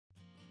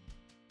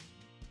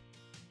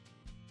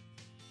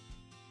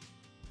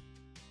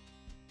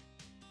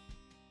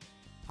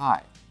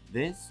Hi,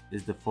 this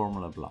is the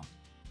formula block.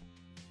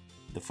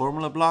 The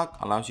formula block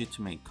allows you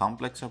to make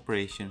complex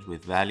operations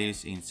with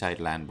values inside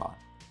Landbot,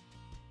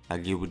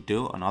 like you would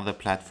do on other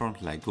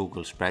platforms like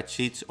Google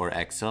Spreadsheets or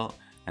Excel,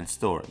 and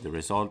store the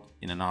result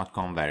in an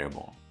outcome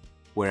variable.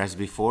 Whereas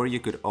before you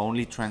could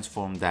only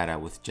transform data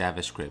with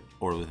JavaScript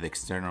or with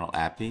external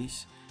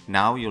APIs,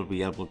 now you'll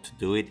be able to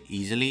do it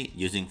easily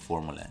using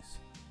formulas.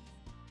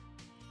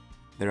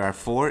 There are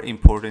 4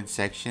 important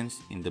sections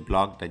in the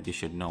block that you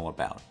should know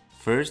about.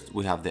 First,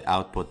 we have the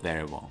output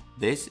variable.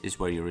 This is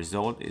where your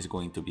result is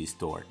going to be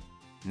stored.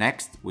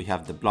 Next, we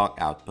have the block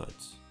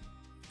outputs.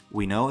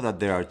 We know that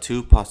there are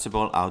 2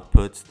 possible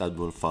outputs that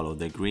will follow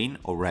the green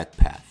or red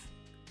path.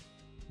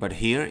 But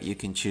here you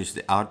can choose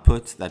the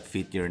outputs that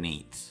fit your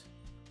needs.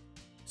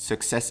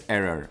 Success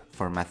error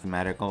for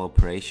mathematical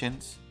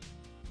operations.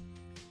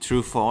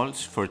 True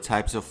false for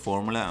types of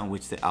formula in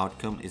which the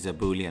outcome is a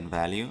Boolean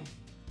value.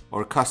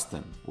 Or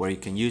custom, where you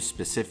can use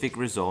specific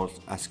results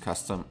as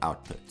custom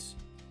outputs.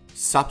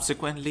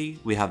 Subsequently,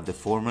 we have the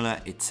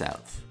formula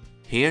itself.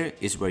 Here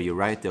is where you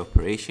write the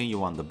operation you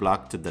want the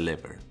block to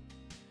deliver.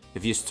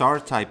 If you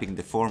start typing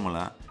the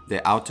formula, the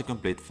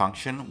autocomplete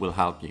function will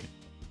help you.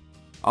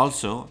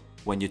 Also,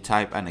 when you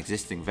type an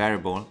existing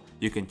variable,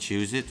 you can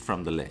choose it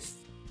from the list.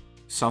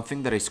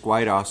 Something that is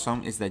quite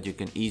awesome is that you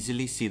can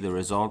easily see the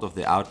result of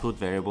the output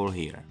variable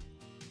here.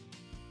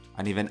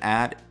 And even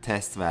add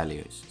test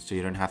values, so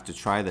you don't have to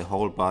try the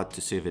whole bot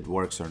to see if it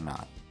works or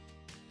not.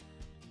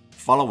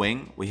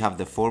 Following, we have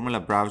the formula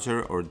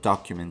browser or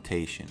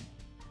documentation.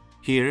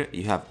 Here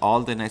you have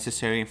all the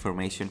necessary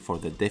information for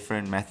the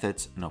different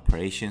methods and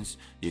operations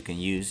you can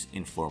use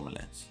in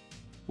formulas.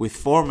 With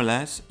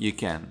formulas, you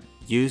can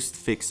use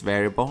fixed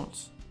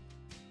variables,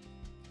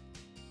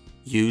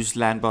 use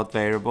Landbot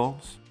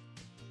variables,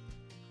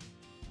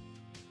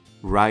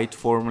 write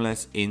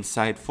formulas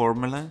inside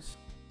formulas,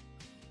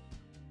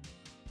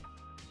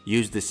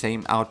 use the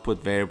same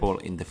output variable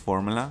in the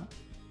formula.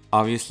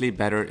 Obviously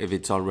better if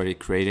it's already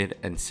created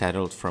and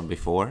settled from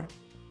before.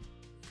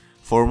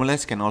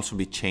 Formulas can also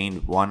be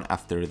chained one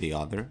after the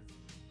other.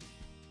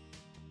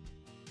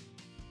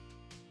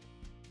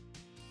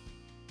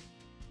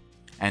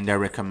 And a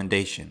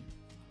recommendation.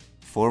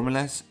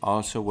 Formulas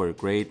also work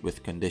great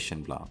with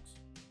condition blocks.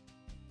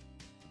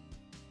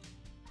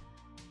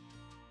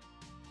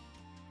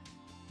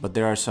 But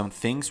there are some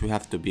things we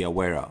have to be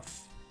aware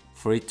of.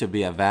 For it to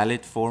be a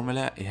valid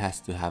formula, it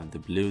has to have the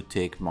blue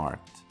tick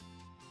marked.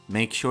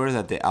 Make sure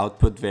that the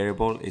output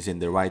variable is in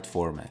the right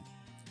format.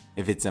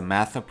 If it's a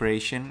math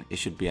operation, it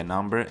should be a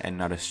number and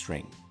not a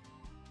string.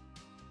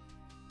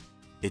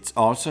 It's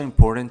also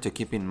important to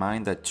keep in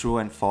mind that true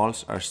and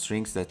false are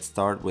strings that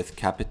start with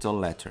capital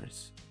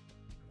letters.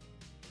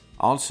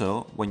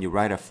 Also, when you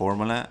write a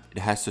formula, it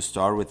has to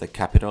start with a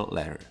capital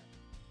letter.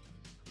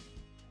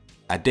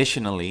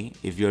 Additionally,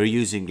 if you're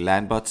using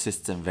Landbot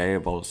system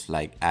variables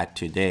like add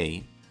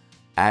today,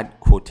 add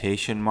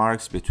quotation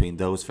marks between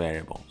those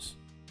variables.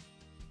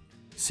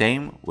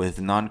 Same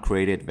with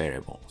non-created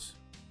variables.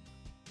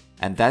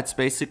 And that's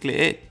basically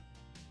it.